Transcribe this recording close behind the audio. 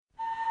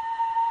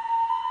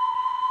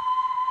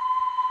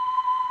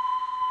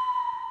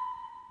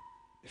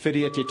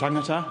Whiria te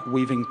tangata,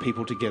 weaving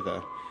people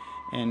together.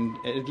 And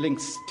it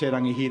links Te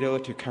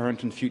Rangihira to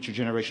current and future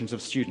generations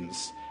of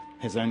students,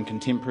 his own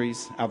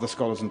contemporaries, other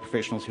scholars and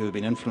professionals who have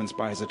been influenced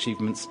by his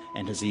achievements,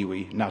 and his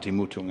iwi, Ngāti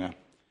Mutunga.